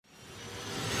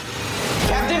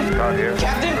out here.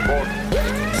 Captain! Report.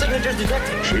 Signatures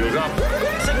detected. Shields up.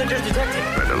 Signatures detected.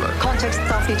 Red alert. Context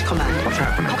Starfleet Command. What's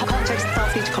happening? Context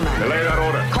Starfleet Command. Relay that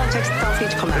order. Context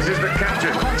Starfleet Command. This is the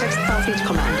captain. Context Starfleet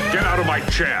Command. Get out of my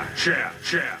chair. Chair.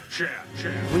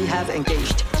 We have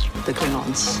engaged the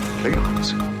Klingons.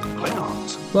 Klingons.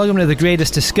 Welcome to The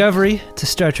Greatest Discovery. It's a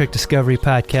Star Trek Discovery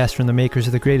podcast from the makers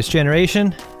of The Greatest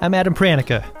Generation. I'm Adam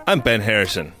Pranica. I'm Ben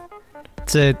Harrison.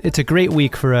 It's a great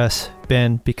week for us,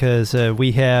 Ben, because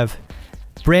we have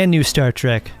brand new Star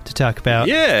Trek to talk about.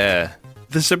 Yeah.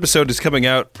 This episode is coming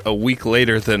out a week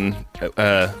later than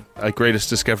a Greatest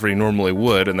Discovery normally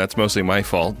would, and that's mostly my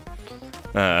fault,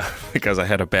 because I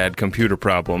had a bad computer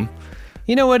problem.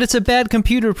 You know what? It's a bad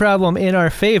computer problem in our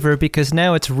favor, because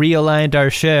now it's realigned our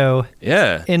show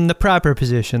in the proper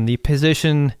position, the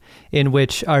position in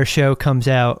which our show comes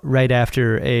out right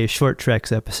after a Short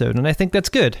Treks episode, and I think that's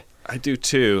good. I do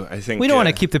too. I think we don't want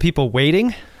to keep the people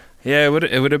waiting. Yeah, it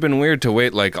would have been weird to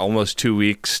wait like almost 2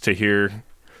 weeks to hear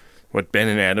what Ben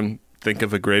and Adam think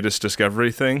of a Greatest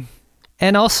Discovery thing.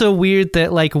 And also weird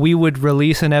that like we would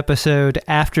release an episode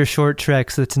after Short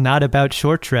Treks that's not about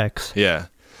Short Treks. Yeah.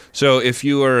 So if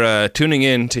you are tuning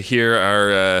in to hear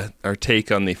our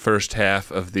take on the first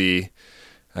half of the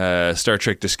Star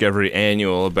Trek Discovery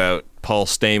Annual about Paul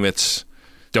Stamets,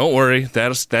 don't worry,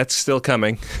 that's still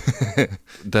coming.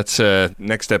 That's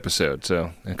next episode,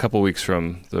 so a couple weeks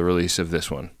from the release of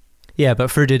this one. Yeah, but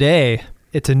for today,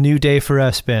 it's a new day for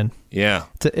us, Ben. Yeah.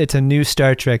 It's a new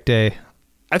Star Trek day.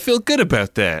 I feel good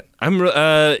about that. I'm,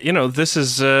 this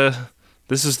is the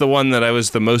one that I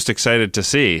was the most excited to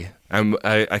see.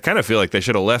 I kind of feel like they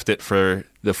should have left it for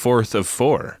the 4th of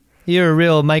 4. You're a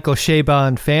real Michael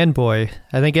Chabon fanboy.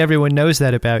 I think everyone knows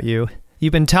that about you.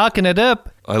 You've been talking it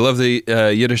up. I love the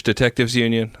Yiddish Detectives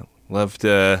Union. Loved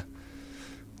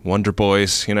Wonder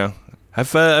Boys, you know.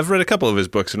 I've read a couple of his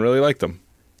books and really liked them.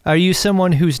 Are you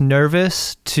someone who's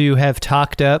nervous to have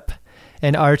talked up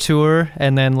an auteur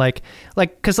and then like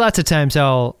because lots of times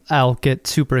I'll get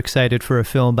super excited for a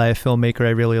film by a filmmaker I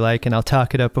really like and I'll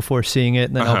talk it up before seeing it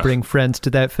and then I'll bring friends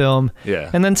to that film. Yeah.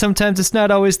 And then sometimes it's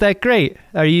not always that great.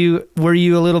 Were you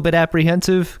a little bit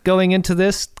apprehensive going into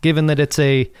this, given that it's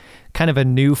a kind of a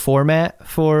new format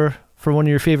for one of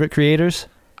your favorite creators?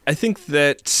 I think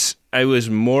that I was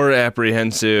more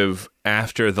apprehensive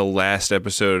after the last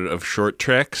episode of Short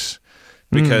Treks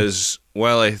because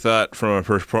while I thought from a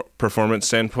performance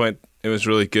standpoint it was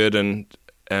really good and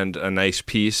a nice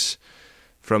piece,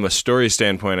 from a story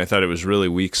standpoint I thought it was really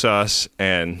weak sauce,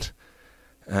 and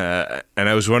I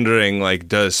was wondering, like,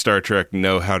 does Star Trek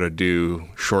know how to do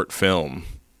short film?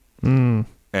 And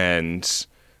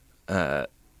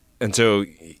so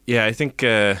yeah, I think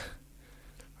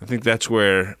that's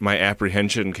where my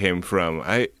apprehension came from.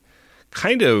 I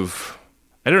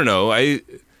don't know.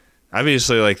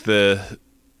 Obviously, like, there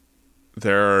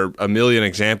are a million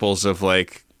examples of,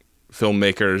 like,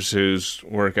 filmmakers whose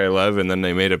work I love and then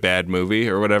they made a bad movie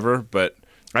or whatever, but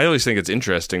I always think it's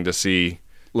interesting to see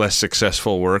less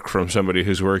successful work from somebody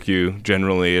whose work you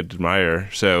generally admire.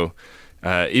 So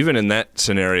even in that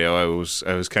scenario, I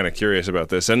was kind of curious about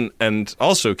this, and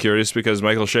also curious because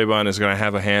Michael Chabon is going to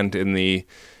have a hand in the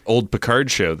old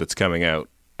Picard show that's coming out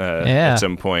at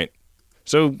some point.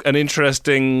 So an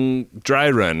interesting dry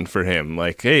run for him.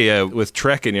 Like, hey, with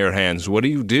Trek in your hands, what do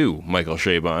you do, Michael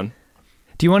Chabon?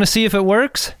 Do you want to see if it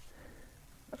works?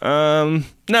 Nah,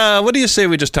 what do you say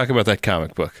we just talk about that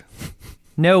comic book?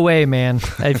 No way, man.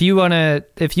 If you wanna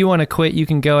quit, you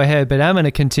can go ahead, but I'm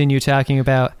gonna continue talking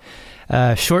about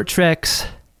Short Treks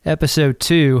Episode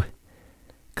 2,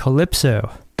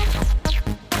 Calypso.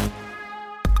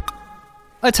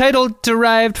 A title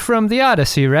derived from the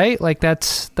Odyssey, right? Like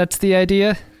that's the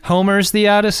idea? Homer's The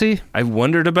Odyssey? I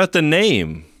wondered about the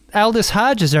name. Aldous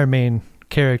Hodge is our main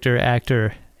character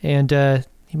actor, and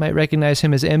you might recognize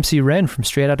him as MC Ren from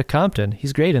Straight Outta Compton.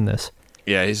 He's great in this.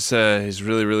 Yeah, he's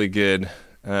really, really good.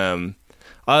 A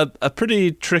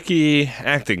pretty tricky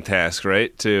acting task,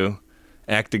 right? To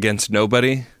act against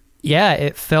nobody. Yeah,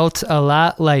 it felt a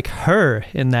lot like Her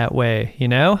in that way, you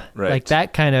know? Right. Like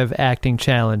that kind of acting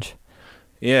challenge.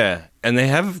 Yeah, and they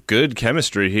have good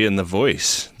chemistry here in the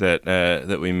voice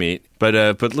that we meet. But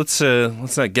let's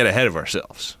not get ahead of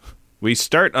ourselves. We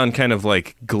start on kind of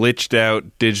like glitched out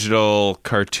digital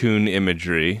cartoon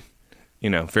imagery, you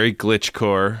know, very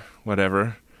glitchcore,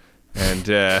 whatever.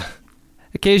 And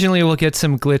occasionally we'll get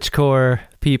some glitchcore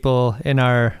people in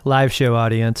our live show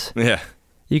audience. Yeah.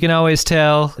 You can always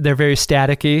tell they're very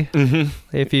staticky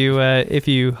if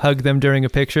you hug them during a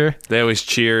picture. They always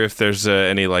cheer if there's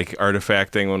any like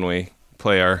artifacting when we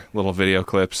play our little video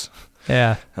clips.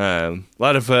 Yeah. A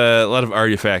lot of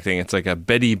artifacting. It's like a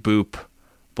Betty Boop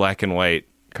black and white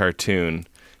cartoon.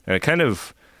 And it kind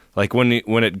of, like when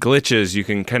it glitches, you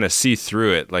can kind of see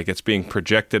through it, like it's being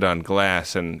projected on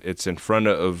glass, and it's in front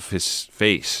of his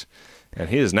face. And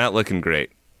he is not looking great.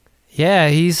 Yeah,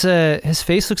 he's his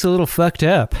face looks a little fucked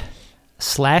up.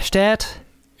 Slashed at?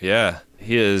 Yeah,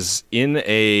 he is in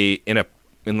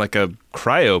like a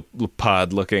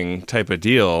cryopod looking type of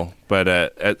deal, but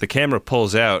the camera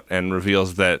pulls out and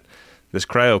reveals that this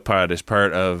cryopod is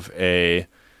part of a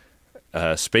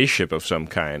spaceship of some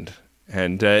kind.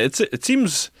 And it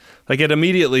seems like it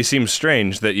immediately seems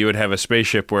strange that you would have a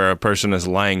spaceship where a person is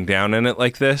lying down in it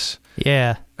like this.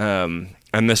 Yeah. And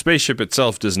the spaceship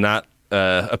itself does not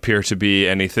appear to be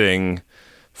anything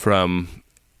from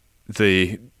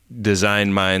the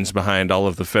design minds behind all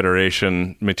of the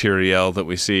Federation materiel that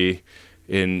we see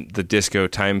in the disco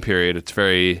time period. It's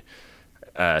very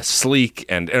sleek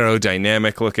and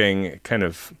aerodynamic looking, kind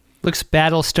of... Looks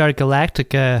Battlestar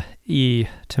Galactica-y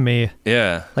to me.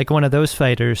 Yeah. Like one of those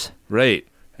fighters. Right.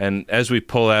 And as we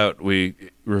pull out, we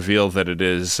reveal that it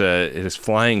is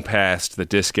flying past the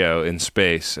disco in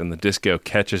space, and the disco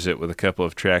catches it with a couple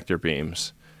of tractor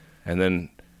beams. And then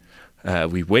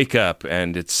we wake up,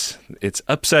 and it's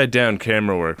upside down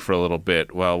camera work for a little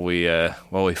bit while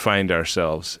we find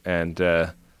ourselves. And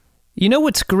you know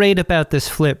what's great about this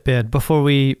flip bit before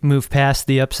we move past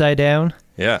the upside down?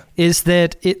 Yeah. Is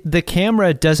that the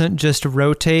camera doesn't just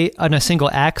rotate on a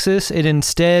single axis. It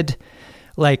instead,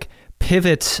 like,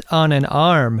 pivots on an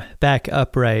arm back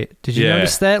upright. Did you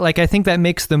notice that? Like, I think that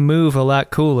makes the move a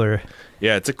lot cooler.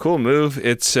 Yeah, it's a cool move.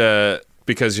 It's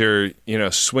because you're,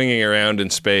 swinging around in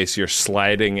space, you're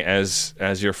sliding as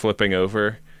you're flipping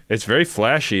over. It's very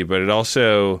flashy, but it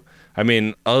also... I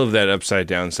mean, all of that upside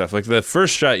down stuff. Like, the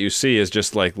first shot you see is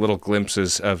just like little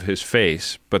glimpses of his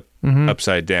face, but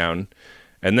upside down.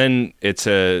 And then it's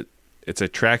a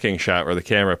tracking shot where the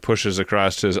camera pushes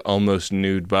across his almost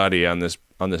nude body on this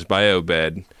bio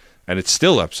bed, and it's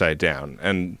still upside down.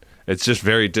 And it's just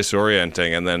very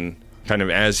disorienting. And then kind of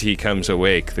as he comes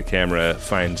awake, the camera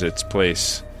finds its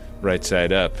place right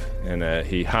side up, and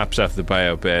he hops off the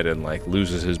bio bed and like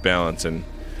loses his balance and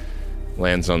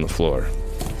lands on the floor.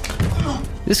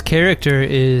 This character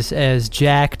is as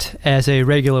jacked as a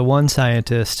regular one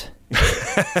scientist.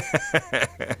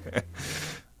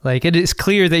 Like, it is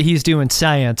clear that he's doing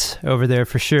science over there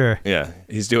for sure. Yeah,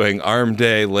 he's doing arm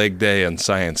day, leg day, and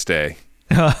science day.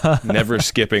 Never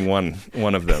skipping one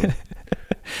of them.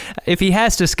 If he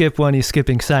has to skip one, he's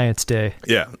skipping science day.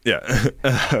 Yeah.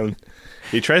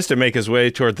 He tries to make his way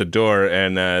toward the door,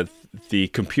 and the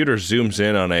computer zooms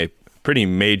in on a pretty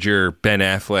major Ben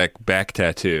Affleck back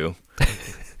tattoo.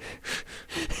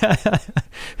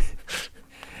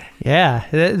 Yeah,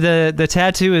 the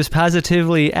tattoo is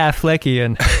positively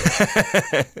Affleckian.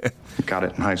 Got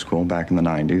it in high school back in the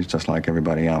 90s, just like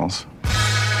everybody else.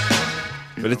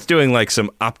 But it's doing like some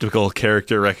optical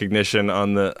character recognition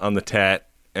on the tat,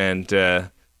 and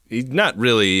he's not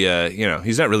really,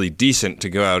 he's not really decent to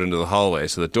go out into the hallway,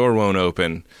 so the door won't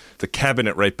open. The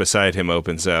cabinet right beside him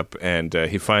opens up, and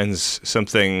he finds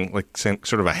something like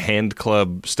sort of a hand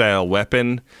club style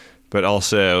weapon, but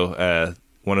also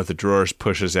one of the drawers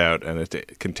pushes out, and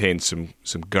it contains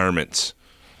some garments.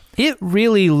 It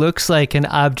really looks like an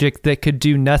object that could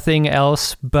do nothing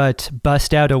else but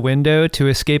bust out a window to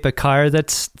escape a car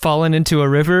that's fallen into a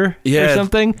river or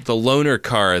something. The loaner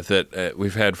car that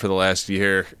we've had for the last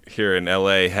year here in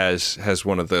LA has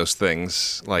one of those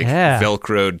things, like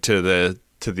Velcroed to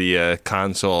the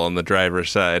console on the driver's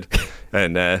side,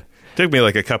 and it took me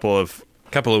like a couple of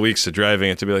weeks of driving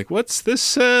it to be like, what's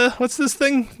this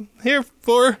thing here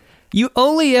for? You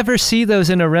only ever see those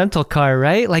in a rental car,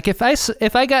 right? Like if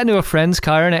I got into a friend's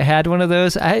car and it had one of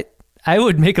those, I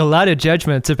would make a lot of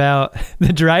judgments about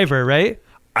the driver, right?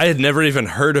 I had never even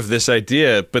heard of this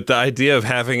idea, but the idea of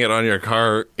having it on your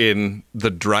car in the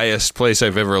driest place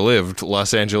I've ever lived,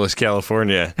 Los Angeles,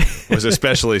 California, was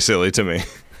especially silly to me.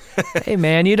 Hey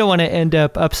man, you don't want to end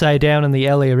up upside down in the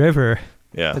LA River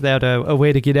without a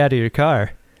way to get out of your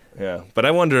car. Yeah, but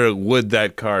I wonder, would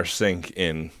that car sink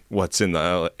in what's in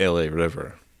the LA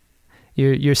River?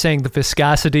 You're saying the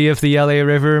viscosity of the LA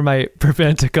River might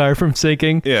prevent a car from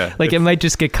sinking? Yeah. Like it might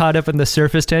just get caught up in the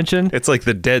surface tension? It's like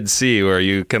the Dead Sea where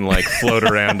you can like float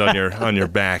around on your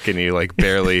back and you like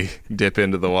barely dip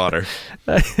into the water.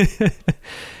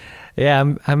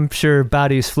 Yeah, I'm sure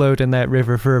bodies float in that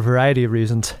river for a variety of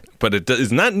reasons. But it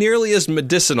is not nearly as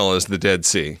medicinal as the Dead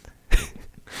Sea.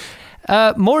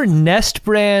 More Nest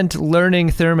brand learning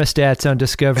thermostats on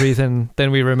Discovery than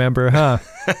we remember, huh?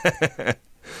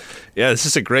 Yeah, this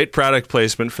is a great product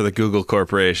placement for the Google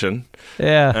Corporation.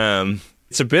 Yeah.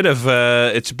 It's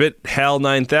a bit HAL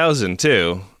 9000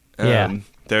 too. Yeah.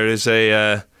 There is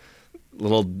a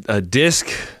little disc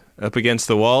up against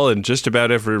the wall in just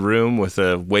about every room with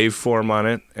a waveform on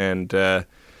it, and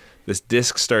this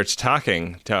disc starts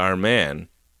talking to our man.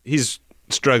 He's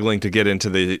struggling to get into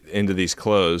these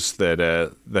clothes that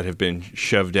have been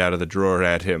shoved out of the drawer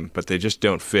at him, but they just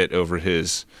don't fit over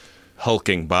his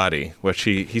hulking body. Which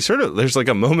he sort of, there's like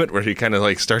a moment where he kind of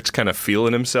like starts kind of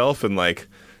feeling himself and like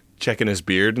checking his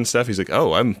beard and stuff. He's like,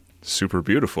 "Oh, I'm super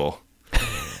beautiful."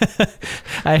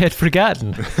 I had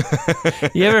forgotten.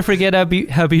 You ever forget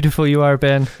how beautiful you are,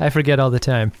 Ben? I forget all the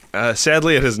time.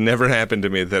 Sadly, it has never happened to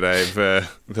me that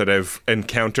I've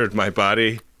encountered my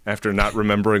body after not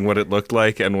remembering what it looked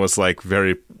like and was like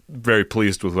very, very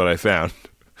pleased with what I found.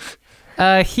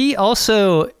 He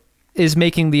also is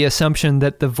making the assumption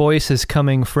that the voice is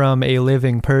coming from a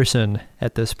living person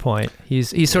at this point.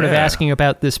 He's sort of asking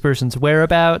about this person's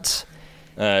whereabouts.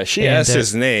 She asks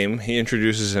his name. He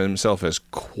introduces himself as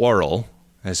Quarrel,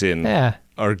 as in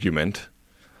argument.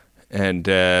 And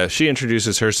she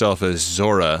introduces herself as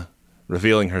Zora,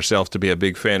 revealing herself to be a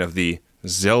big fan of the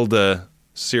Zelda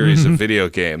series of video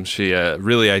games. She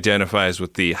really identifies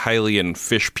with the Hylian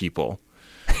fish people.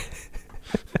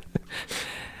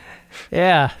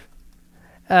 Yeah.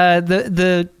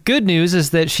 The good news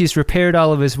is that she's repaired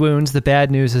all of his wounds. The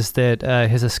bad news is that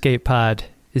his escape pod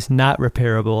is not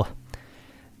repairable.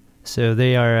 So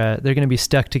they're going to be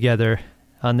stuck together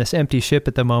on this empty ship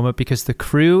at the moment because the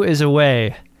crew is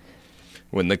away.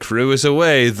 When the crew is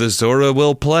away, the Zora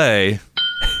will play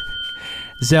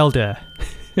Zelda.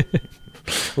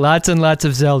 Lots and lots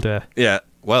of Zelda. Yeah.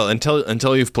 Well,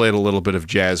 until you've played a little bit of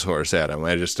Jazz Horse, Adam,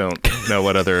 I just don't know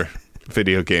what other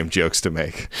video game jokes to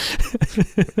make.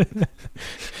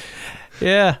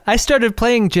 Yeah, I started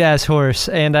playing Jazz Horse,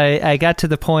 and I got to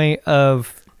the point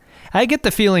of... I get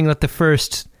the feeling that the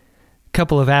first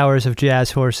couple of hours of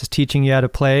Jazz Horse is teaching you how to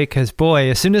play, because, boy,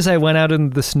 as soon as I went out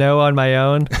into the snow on my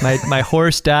own, my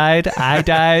horse died, I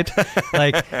died.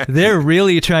 Like, they're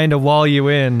really trying to wall you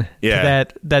in to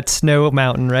that snow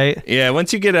mountain, right? Yeah,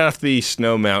 once you get off the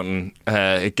snow mountain,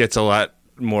 it gets a lot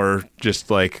more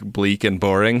just, like, bleak and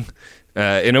boring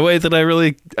in a way that I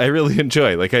really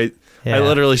enjoy. Like, I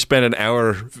literally spent an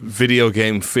hour video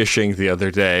game fishing the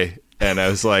other day, and I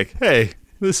was like, hey,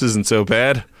 this isn't so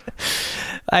bad.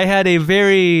 I had a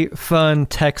very fun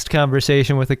text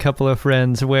conversation with a couple of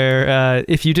friends where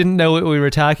if you didn't know what we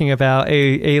were talking about,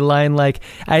 a line like,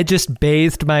 I just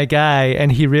bathed my guy and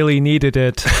he really needed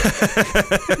it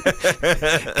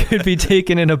could be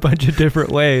taken in a bunch of different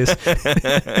ways.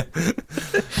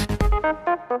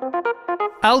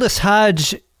 Aldous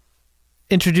Hodge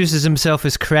introduces himself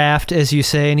as Kraft, as you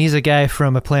say, and he's a guy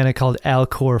from a planet called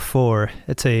Alcor 4.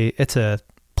 It's a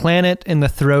planet in the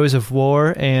throes of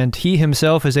war, and he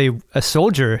himself is a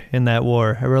soldier in that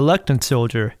war, a reluctant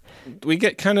soldier. We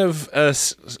get kind of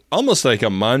almost like a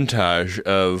montage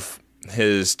of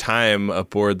his time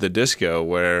aboard the Disco,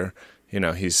 where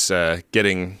he's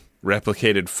getting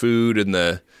replicated food in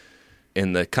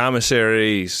the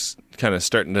commissary. He's kind of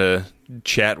starting to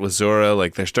chat with Zora,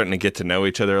 like they're starting to get to know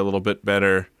each other a little bit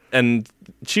better, and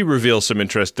she reveals some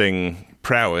interesting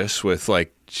prowess with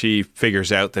like. She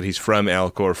figures out that he's from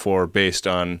Alcor 4 based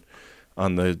on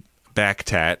the back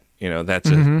tat.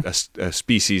 That's a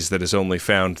species that is only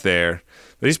found there.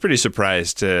 But he's pretty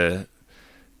surprised to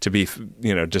be,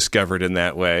 discovered in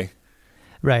that way.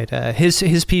 Right.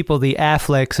 His people, the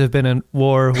Afflecks, have been in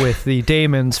war with the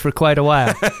Damons for quite a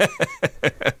while.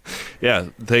 Yeah,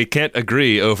 they can't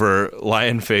agree over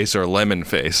lion face or lemon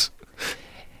face.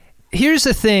 Here's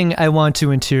the thing I want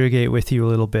to interrogate with you a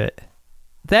little bit.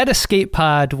 That escape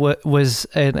pod was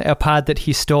a pod that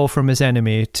he stole from his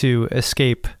enemy to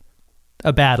escape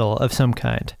a battle of some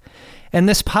kind. And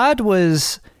this pod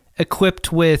was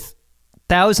equipped with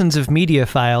thousands of media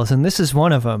files, and this is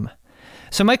one of them.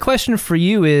 So my question for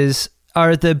you is,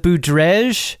 are the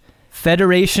Boudrej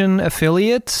Federation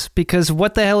affiliates? Because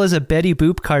what the hell is a Betty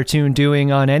Boop cartoon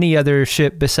doing on any other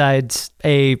ship besides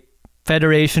a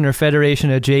Federation or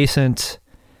Federation-adjacent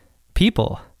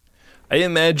people? I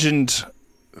imagined...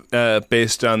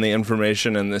 based on the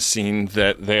information in the scene,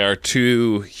 that they are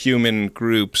two human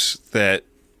groups that,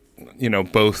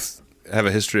 both have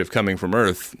a history of coming from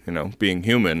Earth, being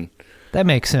human. That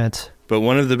makes sense. But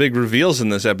one of the big reveals in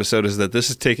this episode is that this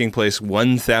is taking place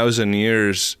 1,000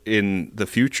 years in the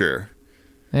future.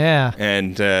 Yeah.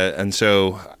 And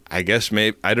so I guess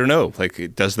I don't know,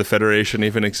 like, does the Federation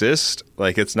even exist?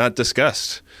 Like, it's not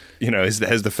discussed. Has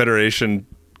the Federation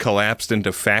collapsed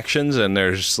into factions and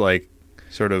there's like,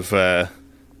 sort of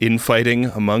infighting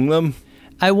among them?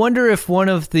 I wonder if one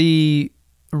of the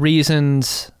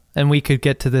reasons, and we could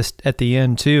get to this at the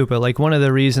end too, but like one of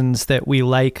the reasons that we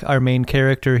like our main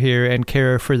character here and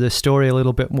care for the story a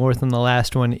little bit more than the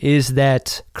last one is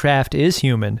that Kraft is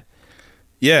human.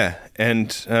 Yeah,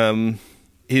 and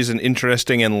he's an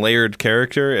interesting and layered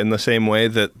character in the same way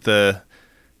that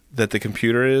the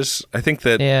computer is. I think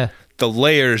that the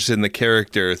layers in the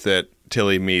character that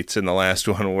Tilly meets in the last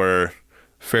one were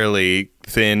fairly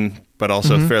thin, but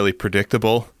also fairly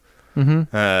predictable.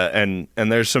 Mm-hmm.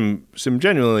 And there's some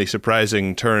genuinely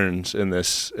surprising turns in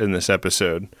this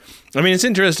episode. I mean, it's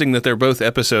interesting that they're both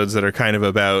episodes that are kind of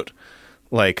about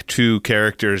like two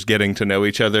characters getting to know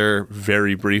each other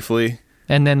very briefly.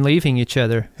 And then leaving each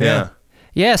other.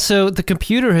 Yeah, so the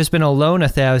computer has been alone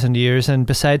 1,000 years, and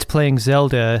besides playing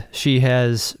Zelda, she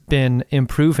has been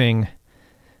improving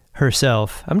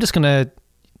herself. I'm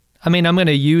going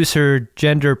to use her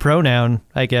gender pronoun,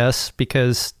 I guess,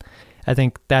 because I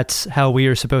think that's how we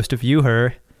are supposed to view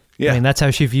her. Yeah. I mean, that's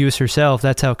how she views herself.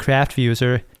 That's how Kraft views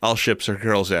her. All ships are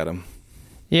girls, Adam.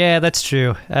 Yeah, that's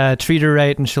true. Treat her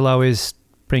right and she'll always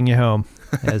bring you home,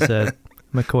 as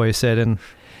McCoy said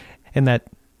in that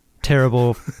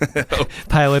terrible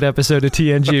pilot episode of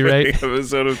TNG, right?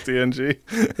 Episode of TNG.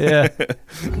 Yeah.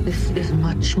 This is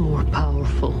much more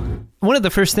powerful. One of the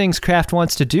first things Kraft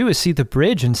wants to do is see the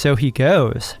bridge, and so he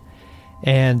goes.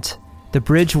 And the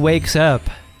bridge wakes up,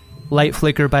 light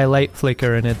flicker by light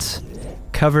flicker, and it's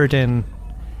covered in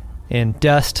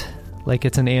dust, like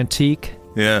it's an antique.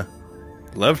 Yeah.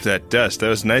 Loved that dust. That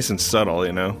was nice and subtle,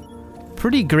 you know?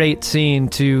 Pretty great scene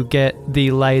to get the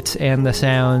lights and the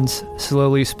sounds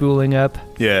slowly spooling up.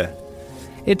 Yeah.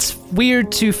 It's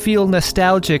weird to feel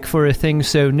nostalgic for a thing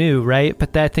so new, right?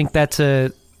 But I think that's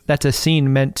a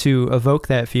scene meant to evoke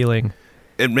that feeling.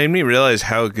 It made me realize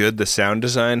how good the sound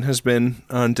design has been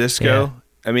on Disco. Yeah.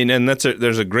 I mean, and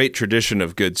there's a great tradition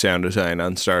of good sound design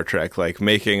on Star Trek, like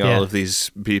making all of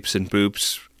these beeps and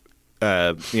boops,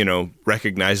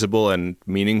 recognizable and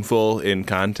meaningful in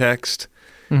context.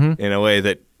 Mm-hmm. In a way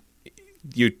that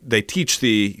they teach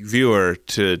the viewer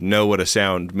to know what a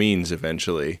sound means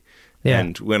eventually. Yeah.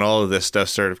 And when all of this stuff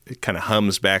sort of kind of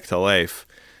hums back to life,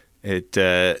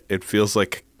 it feels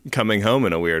like coming home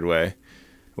in a weird way.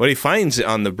 What he finds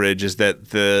on the bridge is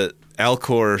that the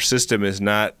Alcor system is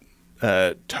not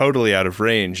totally out of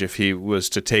range if he was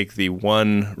to take the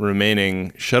one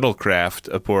remaining shuttlecraft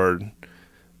aboard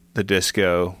the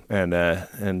Disco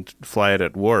and fly it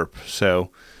at warp.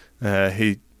 So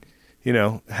he,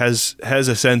 has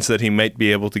a sense that he might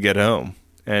be able to get home.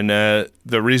 And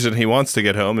the reason he wants to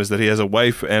get home is that he has a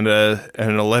wife and an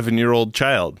 11-year-old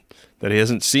child that he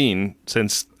hasn't seen he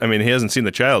hasn't seen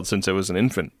the child since it was an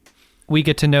infant. We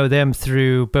get to know them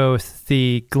through both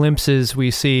the glimpses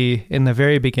we see in the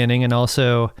very beginning and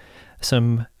also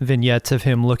some vignettes of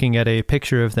him looking at a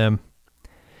picture of them.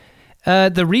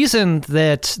 The reason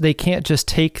that they can't just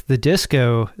take the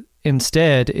Disco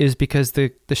instead is because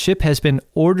the ship has been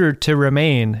ordered to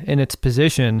remain in its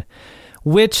position,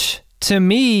 which to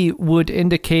me would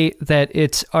indicate that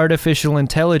its artificial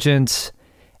intelligence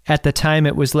at the time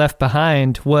it was left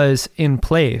behind was in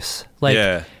place.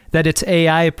 That its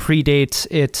AI predates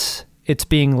its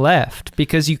being left,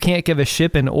 because you can't give a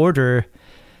ship an order,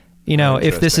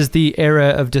 if this is the era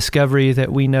of Discovery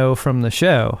that we know from the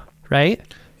show, right?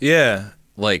 Yeah.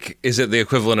 Like, is it the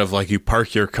equivalent of, like, you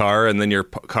park your car and then your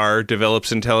car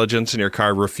develops intelligence and your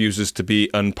car refuses to be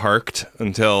unparked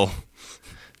until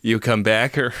you come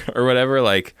back or whatever?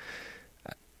 Like,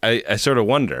 I sort of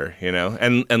wonder,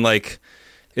 And like,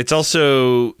 it's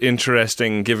also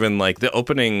interesting given, like, the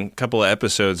opening couple of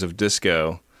episodes of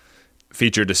Disco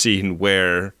featured a scene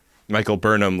where Michael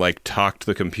Burnham, like, talked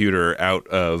the computer out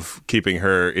of keeping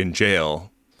her in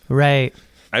jail. Right.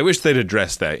 I wish they'd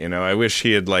addressed that, I wish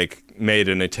he had, like, made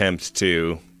an attempt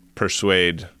to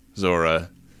persuade Zora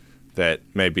that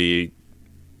maybe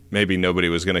nobody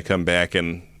was going to come back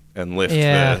and lift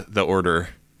the order.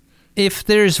 If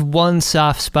there's one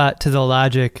soft spot to the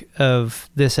logic of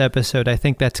this episode, I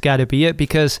think that's got to be it,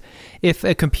 because if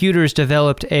a computer's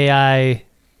developed AI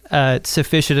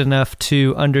sufficient enough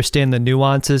to understand the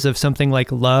nuances of something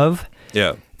like love,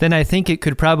 then I think it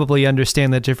could probably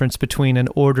understand the difference between an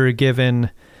order given,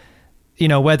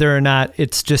 whether or not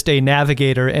it's just a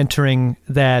navigator entering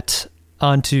that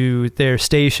onto their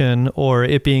station or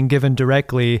it being given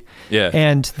directly. Yeah.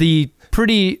 And the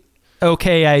pretty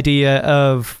okay idea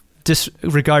of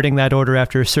disregarding that order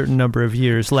after a certain number of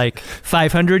years, like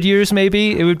 500 years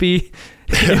maybe, it would be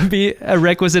a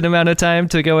requisite amount of time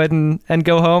to go ahead and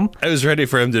go home. I was ready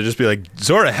for him to just be like,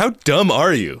 Zora, how dumb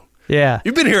are you? Yeah.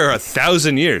 You've been here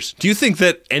 1,000 years. Do you think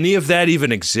that any of that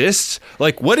even exists?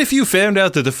 Like, what if you found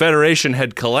out that the Federation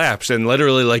had collapsed and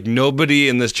literally, like, nobody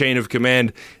in this chain of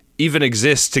command even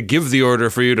exists to give the order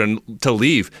for you to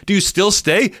leave? Do you still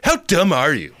stay? How dumb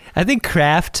are you? I think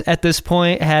Kraft at this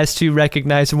point has to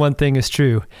recognize one thing is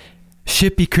true.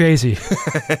 Shit be crazy.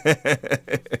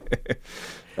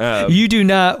 You do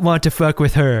not want to fuck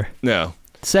with her. No.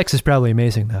 Sex is probably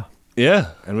amazing, though.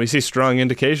 Yeah, and we see strong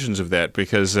indications of that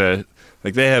because,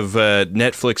 like, they have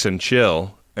Netflix and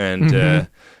chill, and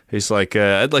he's like,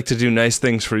 I'd like to do nice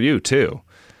things for you, too.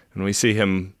 And we see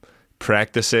him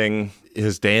practicing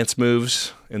his dance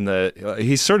moves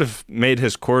he's sort of made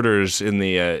his quarters in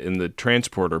the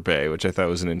transporter bay, which I thought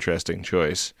was an interesting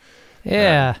choice.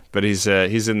 Yeah. But he's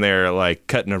in there, like,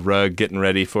 cutting a rug, getting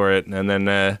ready for it, and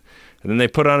then they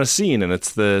put on a scene, and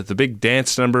it's the big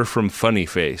dance number from Funny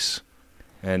Face.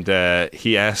 And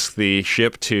he asks the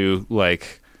ship to,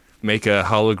 like, make a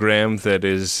hologram that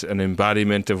is an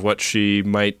embodiment of what she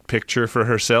might picture for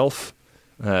herself.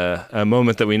 A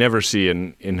moment that we never see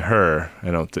in her,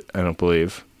 I don't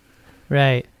believe.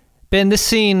 Right. Ben, this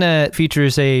scene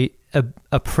features a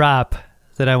prop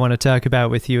that I want to talk about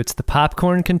with you. It's the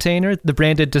popcorn container, the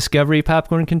branded Discovery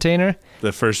popcorn container.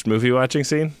 The first movie watching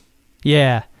scene?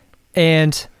 Yeah.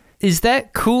 And is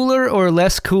that cooler or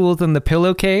less cool than the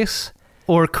pillowcase?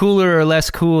 Or cooler or less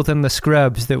cool than the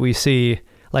scrubs that we see,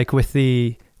 like with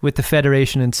the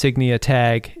Federation insignia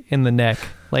tag in the neck?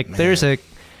 Like, there's a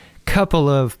couple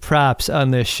of props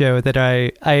on this show that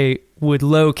I would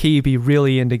low-key be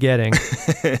really into getting.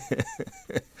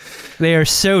 They are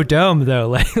so dumb, though.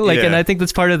 Like, yeah. And I think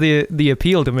that's part of the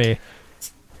appeal to me.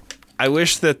 I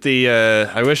wish that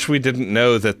I wish we didn't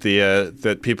know that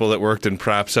that people that worked in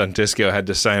props on Disco had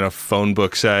to sign a phone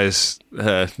book size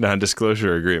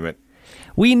non-disclosure agreement.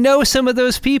 We know some of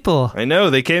those people. I know,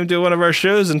 they came to one of our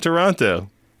shows in Toronto.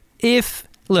 If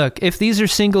these are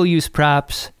single-use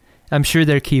props, I'm sure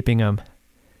they're keeping them.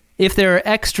 If there are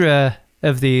extra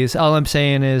of these, all I'm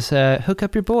saying is hook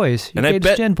up your boys, your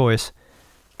Gage Gen boys.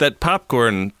 That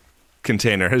popcorn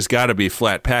container has got to be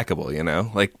flat packable, you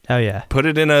know? Like, oh yeah, put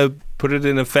it in a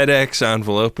FedEx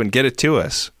envelope and get it to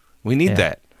us. We need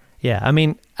that. Yeah, I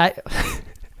mean,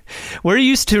 we're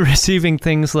used to receiving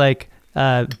things like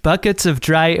buckets of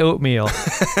dry oatmeal,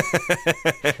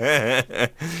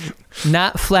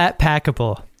 not flat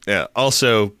packable. Yeah,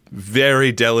 also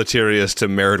very deleterious to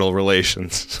marital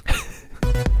relations.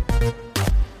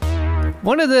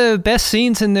 One of the best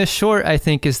scenes in this short, I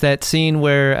think, is that scene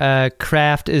where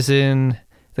Kraft is in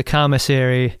the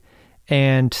commissary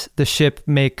and the ship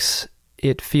makes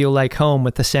it feel like home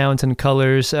with the sounds and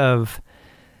colors of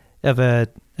a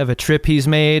trip he's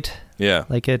made. Yeah.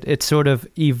 Like it sort of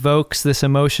evokes this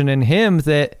emotion in him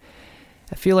that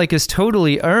I feel like is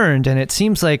totally earned, and it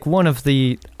seems like one of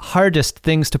the hardest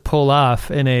things to pull off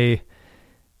in a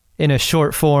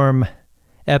short form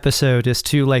episode is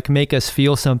to, like, make us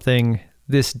feel something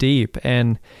this deep.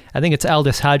 And I think it's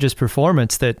Aldous Hodge's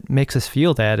performance that makes us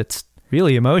feel that. It's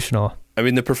really emotional. I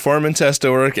mean, the performance has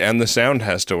to work and the sound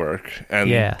has to work,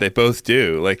 and they both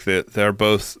do. Like, they're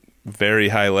both very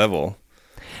high level.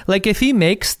 Like, if he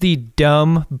makes the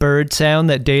dumb bird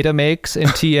sound that Data makes in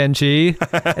TNG,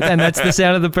 and that's the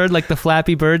sound of the bird, like the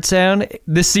flappy bird sound,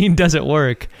 this scene doesn't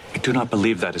work. I do not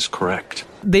believe that is correct.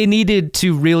 They needed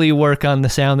to really work on the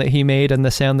sound that he made and the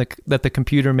sound that the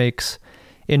computer makes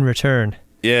in return.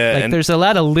 Yeah. Like, there's a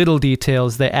lot of little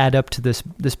details that add up to this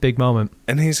big moment.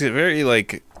 And he's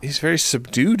very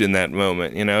subdued in that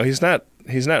moment, you know? He's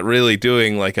not really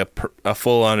doing, like, a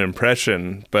full-on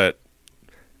impression, but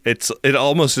it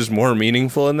almost is more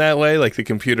meaningful in that way, like the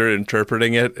computer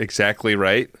interpreting it exactly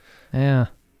right. Yeah.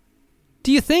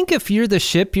 Do you think if you're the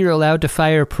ship, you're allowed to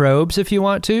fire probes if you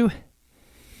want to?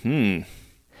 I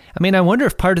mean, I wonder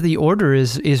if part of the order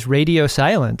is radio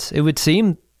silence. It would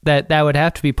seem that would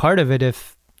have to be part of it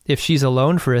if she's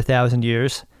alone for 1,000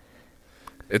 years.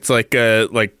 It's like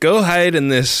go hide in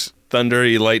this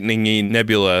thundery, lightningy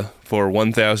nebula for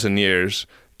 1,000 years.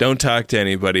 Don't talk to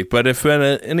anybody. But if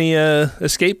any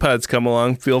escape pods come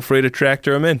along, feel free to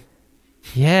tractor them in.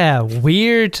 Yeah,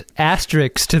 weird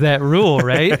asterisks to that rule,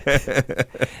 right?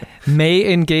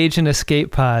 May engage in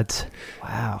escape pods.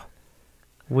 Wow.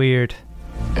 Weird.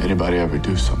 Anybody ever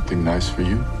do something nice for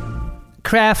you?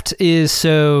 Kraft is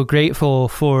so grateful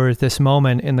for this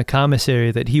moment in the commissary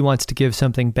that he wants to give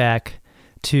something back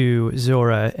to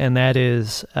Zora, and that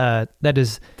is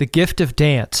the gift of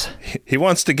dance. He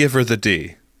wants to give her the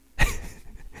D.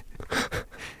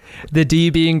 The D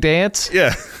being dance?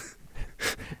 Yeah.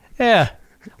 Yeah.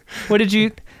 What did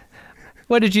you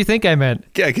think I meant?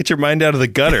 Yeah, get your mind out of the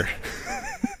gutter.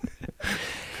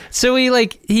 So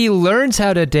he learns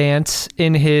how to dance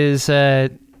in his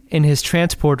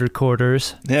transporter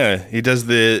quarters. Yeah, he does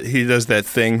that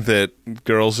thing that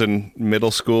girls in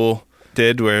middle school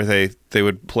did, where they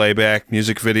would play back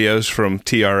music videos from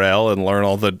TRL and learn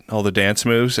all the dance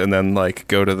moves, and then like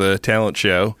go to the talent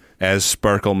show as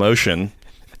Sparkle Motion.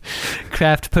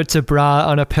 Kraft puts a bra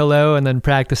on a pillow and then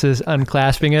practices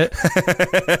unclasping it.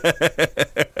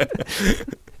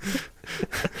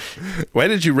 Why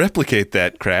did you replicate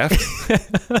that, Kraft?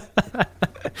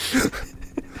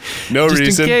 No Just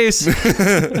reason. in case.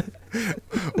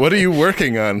 What are you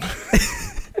working on?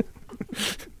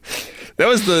 That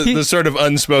was the sort of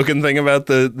unspoken thing about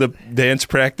the dance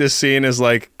practice scene is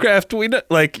like, Kraft,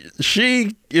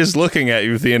 she is looking at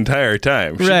you the entire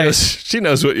time. She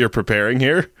knows what you're preparing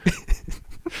here.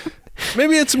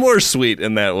 Maybe it's more sweet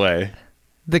in that way.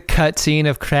 The cut scene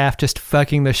of Kraft just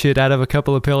fucking the shit out of a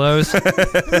couple of pillows.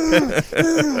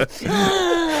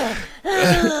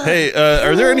 Hey,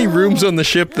 are there any rooms on the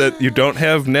ship that you don't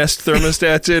have Nest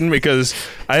thermostats in? Because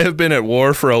I have been at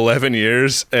war for 11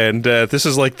 years, and this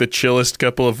is like the chillest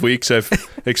couple of weeks I've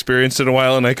experienced in a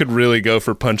while, and I could really go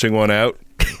for punching one out.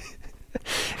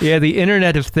 Yeah, the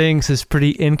Internet of Things is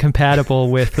pretty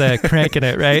incompatible with cranking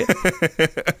it, right?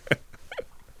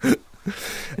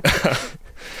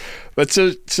 But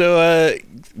so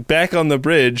back on the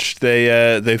bridge,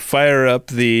 they fire up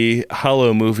the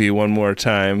Hollow movie one more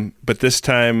time, but this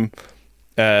time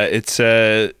it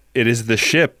is the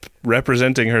ship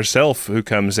representing herself who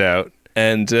comes out,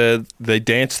 and they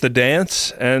dance the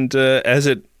dance, and as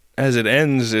it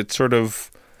ends, it's sort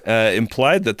of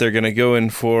implied that they're going to go in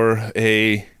for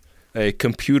a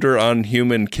computer on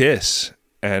human kiss,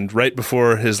 and right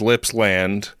before his lips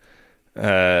land,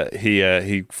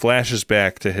 he flashes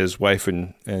back to his wife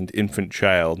and infant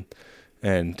child,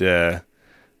 and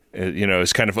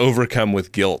is kind of overcome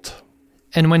with guilt.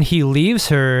 And when he leaves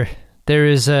her, there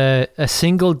is a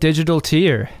single digital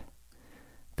tear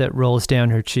that rolls down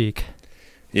her cheek.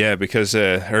 Yeah, because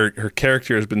her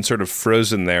character has been sort of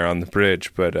frozen there on the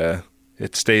bridge, but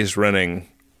it stays running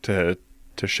to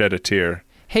shed a tear.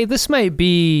 Hey, this might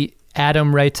be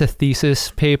Adam writes a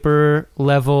thesis paper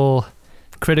level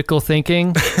critical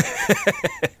thinking.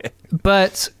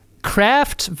 But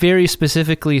Kraft very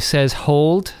specifically says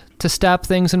hold to stop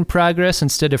things in progress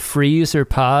instead of freeze or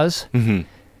pause. Mm-hmm.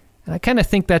 And I kind of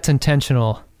think that's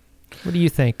intentional. What do you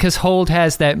think? Because hold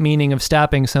has that meaning of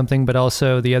stopping something, but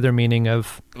also the other meaning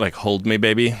of... like, hold me,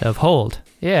 baby? Of hold,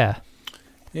 yeah.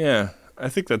 Yeah, I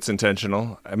think that's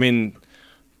intentional. I mean,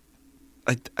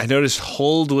 I noticed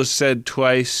hold was said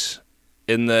twice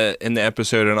in the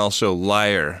episode, and also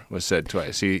liar was said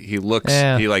twice. He looks,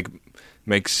 he like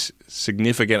makes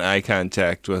significant eye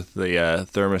contact with the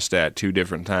thermostat 2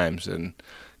 different times and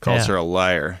calls her a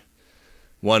liar.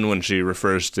 One when she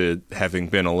refers to having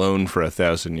been alone for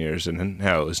 1,000 years and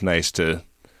how it was nice to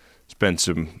spend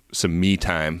some me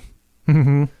time.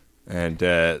 Mm-hmm. And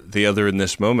the other in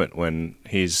this moment when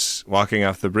he's walking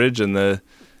off the bridge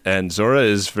and Zora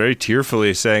is very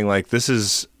tearfully saying, like, this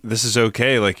is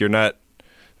okay. Like, you're not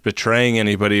betraying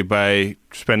anybody by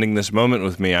spending this moment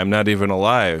with me. I'm not even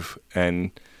alive.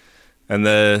 And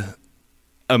the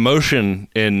emotion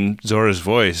in Zora's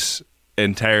voice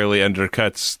entirely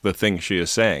undercuts the thing she is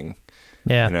saying.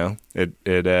 Yeah. You know,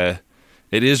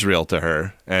 it is real to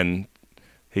her, and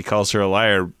he calls her a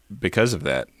liar because of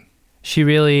that. She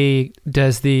really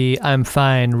does the "I'm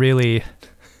fine" really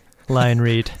line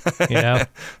read, you know?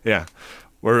 Yeah.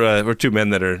 We're 2 men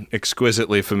that are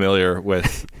exquisitely familiar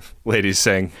with ladies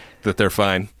saying that they're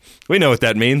fine. We know what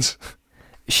that means.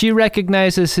 She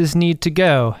recognizes his need to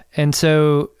go, and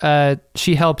so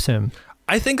she helps him.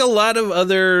 I think a lot of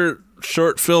other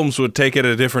short films would take it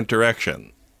a different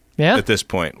direction. Yeah? At this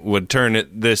point, would turn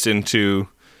this into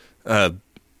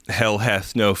hell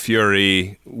hath no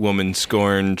fury, woman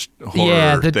scorned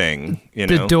horror thing. You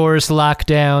know? The doors locked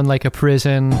down like a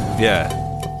prison. Yeah.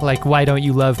 Like, why don't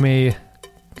you love me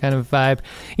kind of vibe.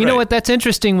 You know what? That's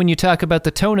interesting when you talk about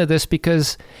the tone of this,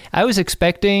 because I was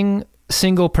expecting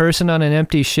single person on an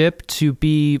empty ship to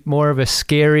be more of a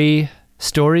scary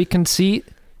story conceit.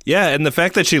 Yeah, and the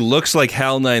fact that she looks like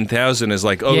HAL 9000 is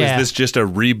like, is this just a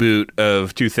reboot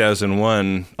of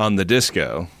 2001 on the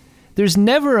disco? There's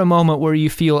never a moment where you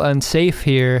feel unsafe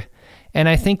here, and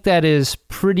I think that is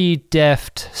pretty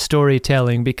deft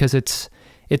storytelling, because it's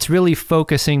really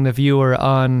focusing the viewer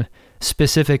on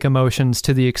specific emotions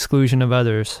to the exclusion of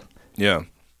others. Yeah.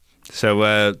 So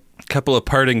a couple of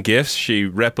parting gifts. She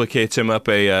replicates him up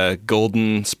a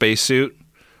golden spacesuit,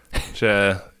 which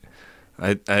I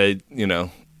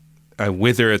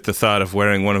wither at the thought of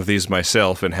wearing one of these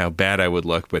myself and how bad I would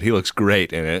look, but he looks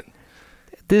great in it.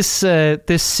 This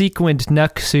sequined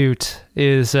nuck suit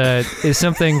is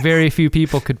something very few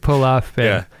people could pull off, Ben.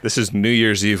 Yeah, this is New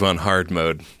Year's Eve on hard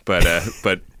mode,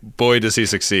 but boy does he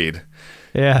succeed.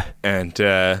 Yeah. And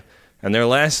their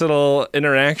last little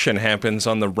interaction happens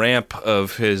on the ramp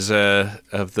of his of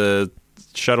the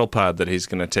shuttle pod that he's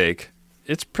going to take.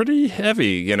 It's pretty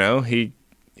heavy, you know.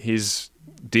 He's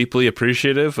deeply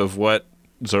appreciative of what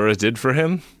Zora did for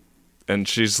him. And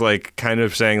she's like kind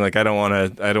of saying like I don't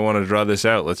want to draw this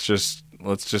out. Let's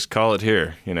just call it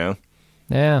here, you know.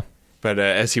 Yeah. But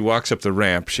as he walks up the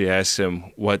ramp, she asks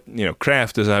him what, you know,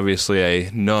 Kraft is obviously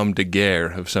a nom de guerre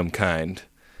of some kind.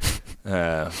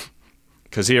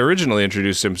 Cuz he originally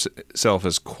introduced himself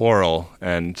as Quarrel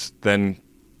and then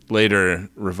later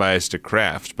revised to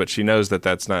Kraft, but she knows that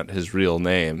that's not his real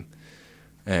name.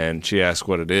 And she asks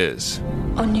what it is.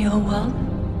 On your world,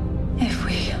 if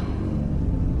we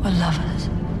were lovers,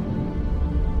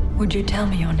 would you tell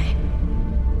me your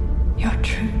name? Your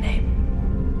true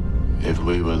name? If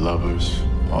we were lovers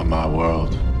on my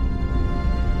world,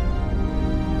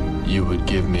 you would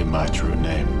give me my true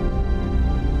name.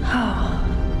 Oh.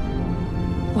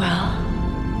 Well,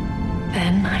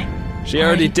 then She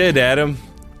already did, Adam.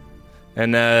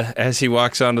 And as he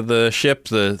walks onto the ship,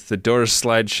 the doors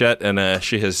slide shut, and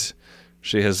she has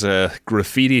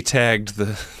graffiti tagged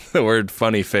the word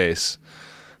 "funny face"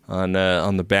 on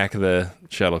the back of the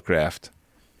shuttlecraft.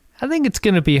 I think it's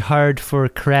going to be hard for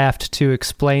Kraft to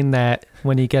explain that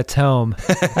when he gets home.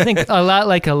 I think a lot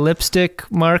like a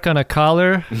lipstick mark on a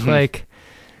collar. Like,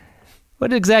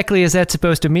 what exactly is that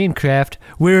supposed to mean, Kraft?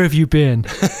 Where have you been?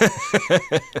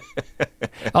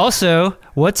 Also,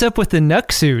 what's up with the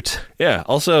nuck suit? Yeah,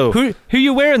 also... Who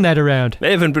you wearing that around?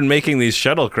 They haven't been making these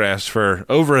shuttlecrafts for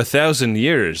over 1,000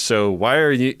 years, so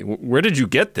where did you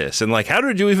get this? And, like, how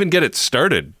did you even get it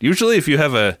started? Usually if you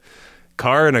have a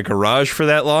car in a garage for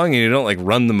that long and you don't, like,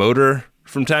 run the motor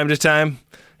from time to time,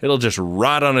 it'll just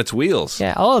rot on its wheels.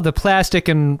 Yeah, all of the plastic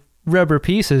and rubber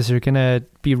pieces are going to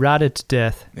be rotted to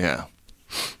death. Yeah.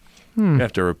 You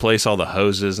have to replace all the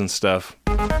hoses and stuff.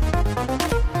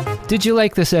 Did you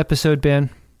like this episode, Ben?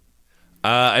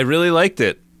 I really liked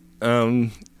it.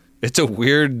 It's a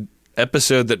weird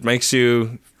episode that makes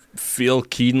you feel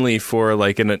keenly for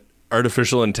like an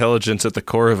artificial intelligence at the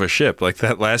core of a ship. Like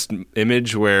that last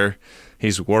image where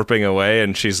he's warping away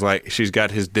and she's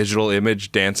got his digital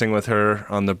image dancing with her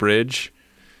on the bridge.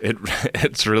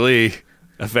 It's really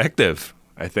effective,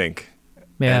 I think.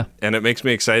 Yeah. And it makes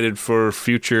me excited for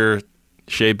future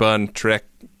Shea-Bun Trek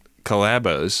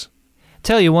collabos.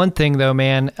 Tell you one thing, though,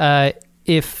 man.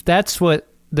 If that's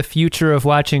what the future of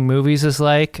watching movies is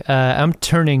like, I'm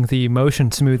turning the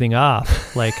motion smoothing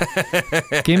off. Like,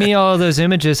 give me all those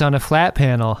images on a flat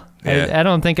panel. Yeah. I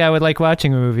don't think I would like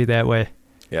watching a movie that way.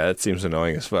 Yeah, that seems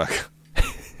annoying as fuck.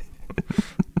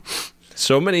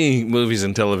 So many movies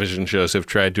and television shows have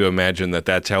tried to imagine that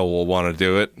that's how we'll want to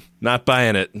do it. Not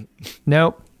buying it.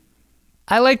 Nope.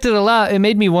 I liked it a lot. It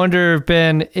made me wonder,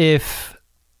 Ben, if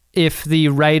the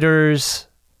writers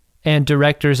and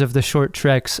directors of the short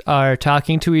treks are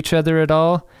talking to each other at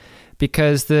all,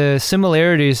 because the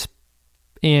similarities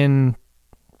in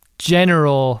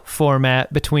general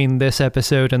format between this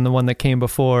episode and the one that came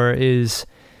before is,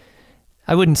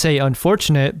 I wouldn't say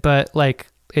unfortunate, but like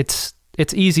it's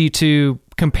easy to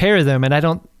compare them, and I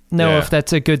don't know if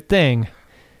that's a good thing.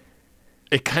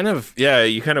 It kind of,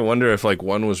 you kind of wonder if like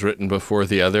one was written before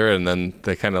the other and then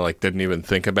they kind of like didn't even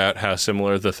think about how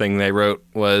similar the thing they wrote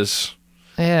was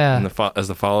as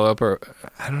the follow-up, or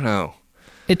I don't know.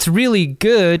 It's really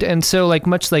good, and so like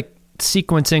much like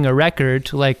sequencing a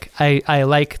record, like I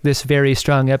like this very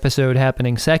strong episode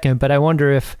happening second, but I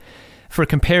wonder if for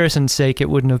comparison's sake it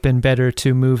wouldn't have been better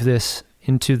to move this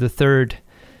into the third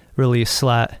release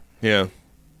slot. Yeah.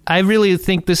 I really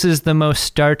think this is the most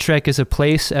Star Trek as a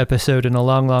place episode in a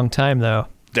long, long time, though.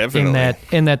 Definitely.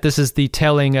 In that this is the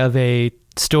telling of a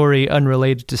story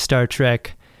unrelated to Star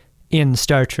Trek in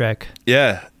Star Trek.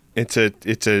 Yeah, it's a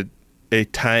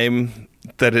time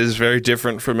that is very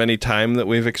different from any time that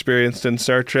we've experienced in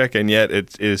Star Trek, and yet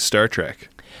it is Star Trek.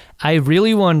 I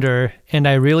really wonder, and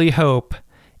I really hope,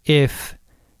 if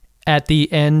at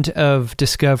the end of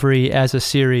Discovery as a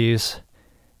series,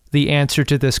 the answer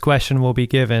to this question will be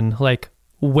given. Like,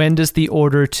 when does the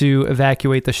order to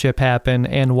evacuate the ship happen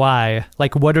and why?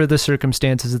 Like, what are the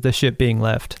circumstances of the ship being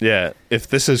left? Yeah, if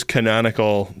this is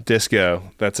canonical disco,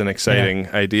 that's an exciting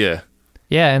idea.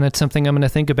 Yeah, and it's something I'm going to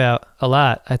think about a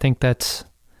lot. I think that's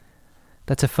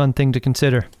a fun thing to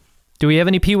consider. Do we have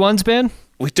any P1s, Ben?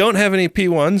 We don't have any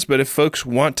P1s, but if folks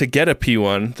want to get a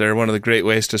P1, they're one of the great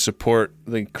ways to support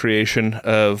the creation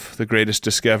of The Greatest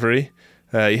Discovery.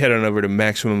 You head on over to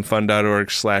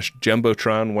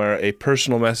MaximumFun.org/Jumbotron, where a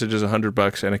personal message is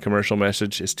 $100 and a commercial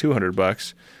message is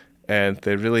 $200, and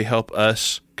they really help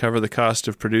us cover the cost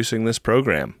of producing this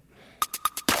program.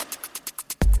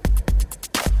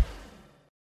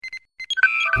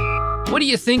 What do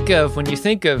you think of when you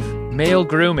think of male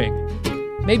grooming?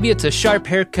 Maybe it's a sharp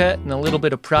haircut and a little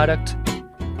bit of product,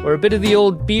 or a bit of the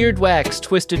old beard wax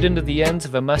twisted into the ends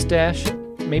of a mustache.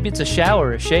 Maybe it's a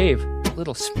shower, a shave, a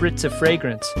little spritz of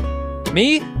fragrance.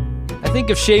 Me? I think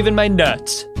of shaving my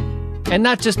nuts. And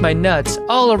not just my nuts,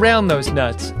 all around those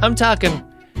nuts. I'm talking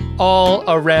all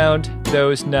around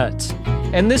those nuts.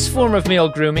 And this form of male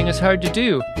grooming is hard to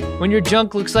do when your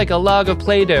junk looks like a log of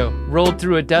Play-Doh rolled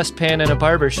through a dustpan in a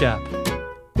barber shop.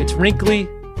 It's wrinkly,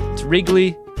 it's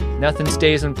wriggly, nothing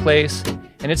stays in place,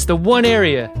 and it's the one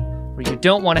area where you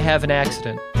don't want to have an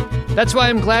accident. That's why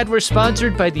I'm glad we're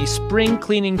sponsored by the spring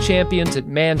cleaning champions at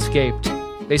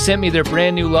Manscaped. They sent me their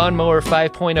brand new Lawnmower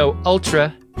 5.0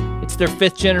 Ultra. It's their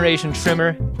 5th generation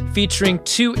trimmer, featuring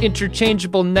 2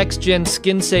 interchangeable next-gen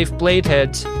skin-safe blade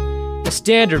heads, a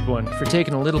standard one for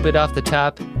taking a little bit off the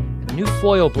top, and a new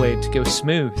foil blade to go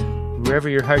smooth wherever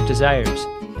your heart desires.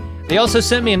 They also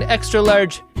sent me an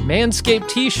extra-large Manscaped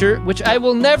t-shirt, which I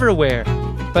will never wear,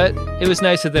 but it was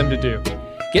nice of them to do.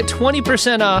 Get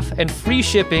 20% off and free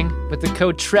shipping with the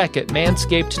code TREK at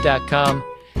manscaped.com.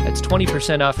 That's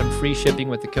 20% off and free shipping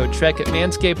with the code TREK at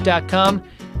manscaped.com.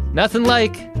 Nothing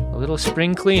like a little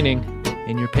spring cleaning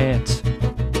in your pants.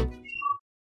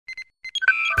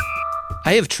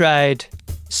 I have tried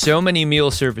so many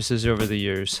meal services over the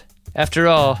years. After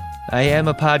all, I am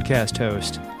a podcast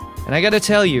host. And I gotta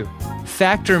tell you,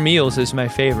 Factor Meals is my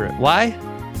favorite. Why?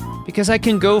 Because I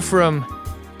can go from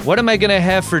what am I gonna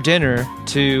have for dinner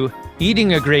to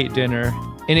eating a great dinner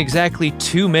in exactly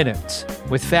 2 minutes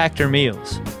with Factor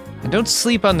Meals. And don't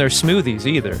sleep on their smoothies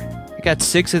either. I got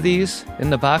 6 of these in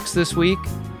the box this week.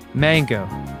 Mango,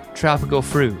 tropical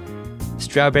fruit,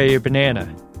 strawberry or banana.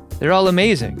 They're all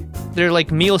amazing. They're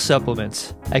like meal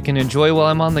supplements I can enjoy while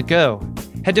I'm on the go.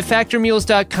 Head to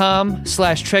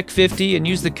factormeals.com/Trek50 and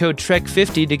use the code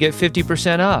Trek50 to get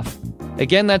 50% off.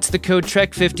 Again, that's the code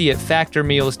Trek50 at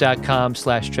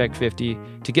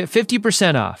factormeals.com/Trek50 to get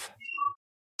 50% off.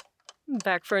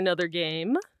 Back for another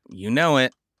game. You know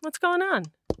it. What's going on?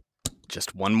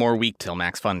 Just one more week till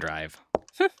Max Fun Drive.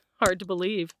 Hard to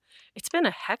believe. It's been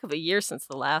a heck of a year since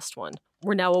the last one.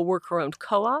 We're now a worker-owned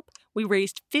co-op. We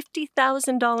raised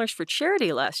 $50,000 for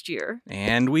charity last year.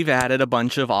 And we've added a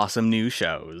bunch of awesome new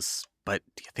shows. But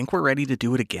do you think we're ready to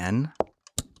do it again?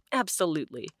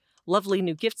 Absolutely. Lovely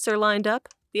new gifts are lined up.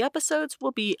 The episodes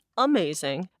will be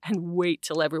amazing. And wait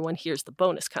till everyone hears the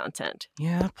bonus content.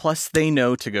 Yeah, plus they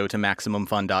know to go to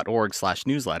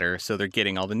MaximumFun.org/newsletter, so they're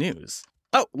getting all the news.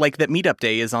 Oh, like that meetup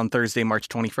day is on Thursday, March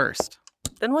 21st.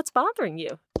 Then what's bothering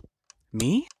you?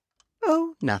 Me?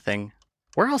 Oh, nothing.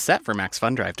 We're all set for Max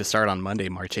Fun Drive to start on Monday,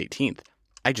 March 18th.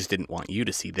 I just didn't want you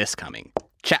to see this coming.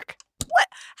 Check. What?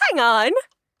 Hang on.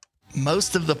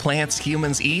 Most of the plants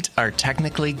humans eat are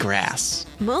technically grass.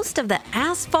 Most of the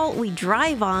asphalt we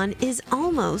drive on is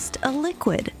almost a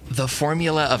liquid. The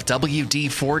formula of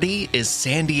WD-40 is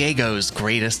San Diego's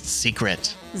greatest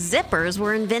secret. Zippers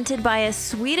were invented by a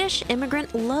Swedish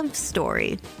immigrant love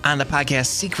story. On the podcast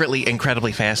Secretly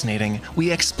Incredibly Fascinating, we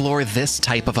explore this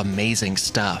type of amazing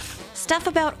stuff. Stuff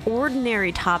about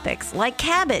ordinary topics like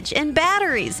cabbage and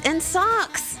batteries and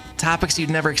socks. Topics you'd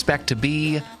never expect to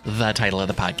be the title of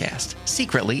the podcast.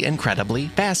 Secretly Incredibly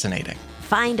Fascinating.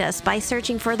 Find us by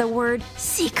searching for the word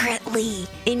secretly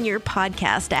in your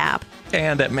podcast app.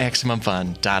 And at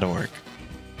MaximumFun.org.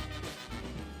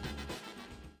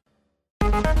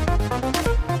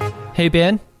 Hey,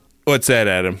 Ben. What's that,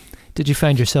 Adam? Did you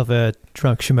find yourself a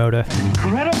drunk Shimoda?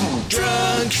 Incredible.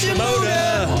 Drunk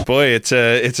Shimoda! Boy, it's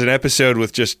an episode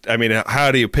with just, I mean,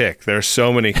 how do you pick? There are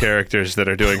so many characters that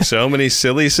are doing so many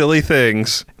silly, silly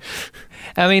things.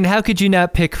 I mean, how could you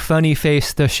not pick Funny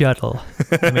Face the Shuttle?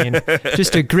 I mean,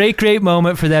 just a great, great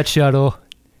moment for that shuttle.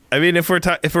 I mean, if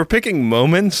we're picking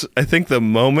moments, I think the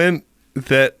moment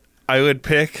that I would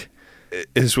pick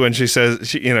is when she says,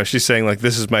 she's saying like,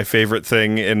 this is my favorite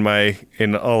thing in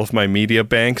all of my media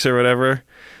banks or whatever.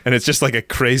 And it's just like a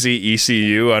crazy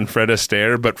ECU on Fred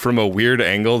Astaire, but from a weird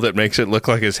angle that makes it look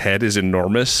like his head is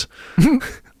enormous.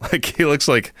 Like he looks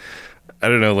like, I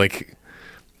don't know, like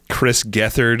Chris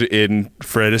Gethard in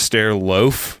Fred Astaire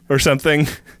Loaf or something.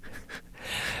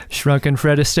 Shrunken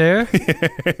Fred Astaire.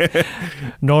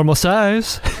 Normal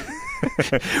size.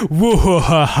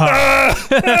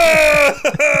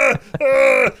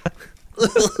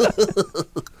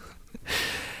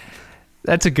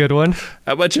 That's a good one.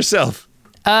 How about yourself?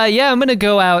 Yeah, I'm going to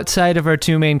go outside of our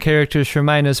two main characters for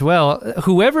mine as well.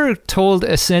 Whoever told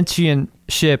a sentient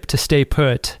ship to stay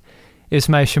put is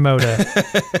my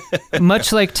Shimoda.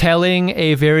 Much like telling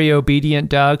a very obedient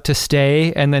dog to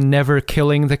stay and then never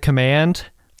killing the command.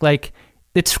 Like,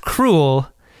 it's cruel.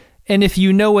 And if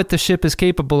you know what the ship is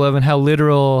capable of and how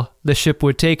literal the ship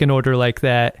would take an order like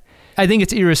that, I think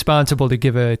it's irresponsible to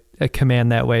give a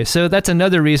command that way. So that's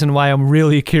another reason why I'm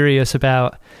really curious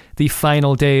about the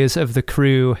final days of the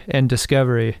crew and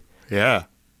Discovery. Yeah.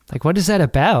 Like, what is that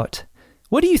about?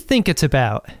 What do you think it's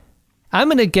about? I'm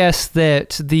going to guess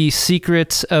that the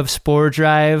secrets of Spore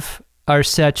Drive are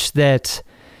such that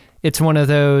it's one of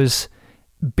those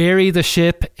bury the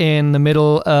ship in the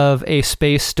middle of a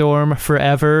space storm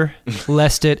forever,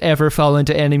 lest it ever fall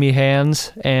into enemy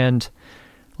hands, and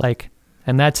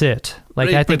that's it. Like,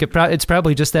 right, I think it's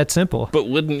probably just that simple. But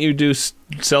wouldn't you do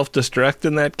self-destruct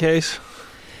in that case?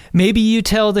 Maybe you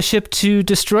tell the ship to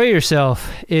destroy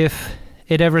yourself if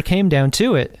it ever came down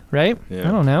to it, right? Yeah.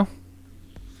 I don't know.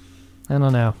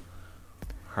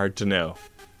 Hard to know.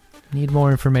 Need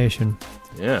more information.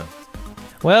 Yeah.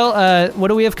 Well, what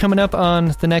do we have coming up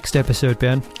on the next episode,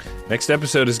 Ben? Next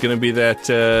episode is going to be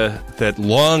that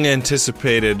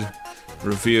long-anticipated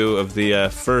review of the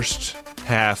first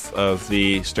half of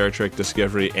the Star Trek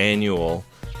Discovery Annual,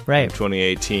 right?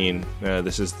 2018.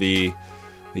 This is the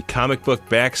comic book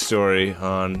backstory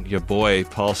on your boy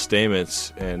Paul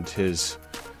Stamets and his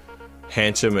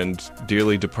handsome and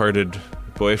dearly departed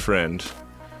boyfriend,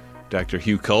 Dr.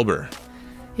 Hugh Culber.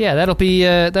 Yeah, that'll be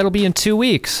in 2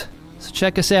 weeks. So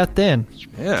check us out then.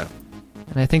 Yeah.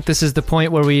 And I think this is the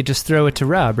point where we just throw it to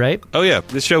Rob, right? Oh, yeah.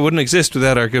 This show wouldn't exist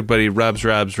without our good buddy Robs.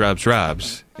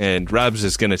 And Robs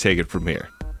is going to take it from here.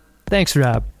 Thanks,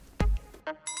 Rob.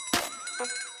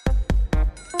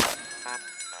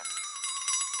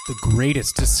 The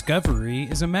Greatest Discovery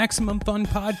is a Maximum Fun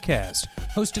podcast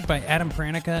hosted by Adam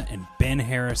Pranica and Ben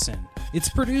Harrison. It's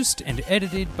produced and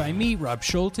edited by me, Rob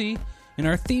Schulte, and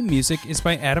our theme music is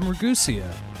by Adam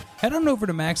Ragusia. Head on over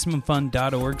to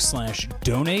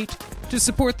MaximumFun.org/donate to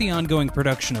support the ongoing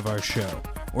production of our show.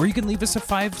 Or you can leave us a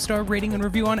 5-star rating and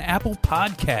review on Apple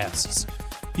Podcasts.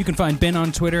 You can find Ben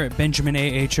on Twitter at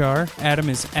BenjaminAHR, Adam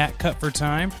is at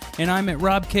CutForTime, and I'm at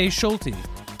Rob K. Schulte.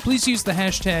 Please use the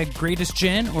hashtag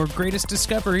GreatestGen or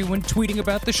GreatestDiscovery when tweeting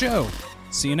about the show.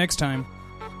 See you next time.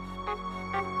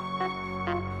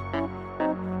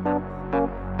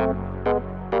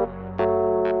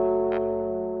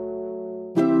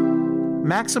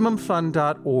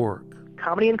 MaximumFun.org.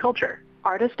 Comedy and culture.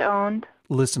 Artist owned.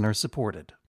 Listener supported.